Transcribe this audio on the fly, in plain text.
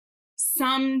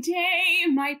Someday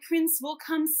my prince will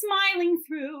come smiling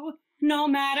through, no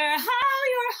matter how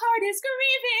your heart is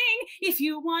grieving. If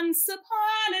you once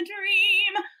upon a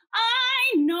dream,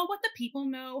 I know what the people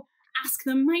know. Ask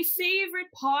them my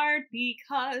favorite part,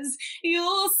 because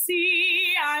you'll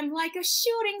see I'm like a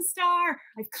shooting star.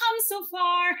 I've come so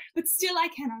far, but still I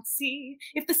cannot see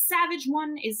if the savage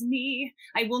one is me.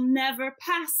 I will never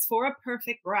pass for a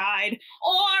perfect bride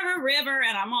or a river,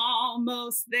 and I'm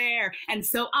almost there. And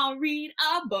so I'll read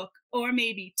a book, or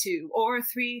maybe 2 or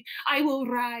 3. I will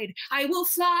ride, I will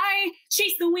fly,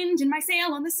 chase the wind in my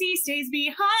sail on the sea stays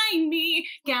behind me.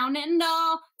 Gown and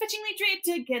all, fetchingly draped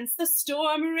against the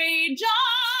storm rage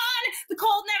on. The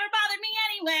cold never bothered me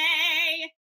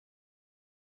anyway.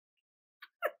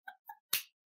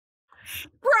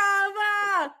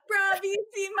 Brava!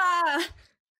 Bravissima!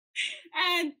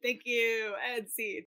 And thank you, and scene.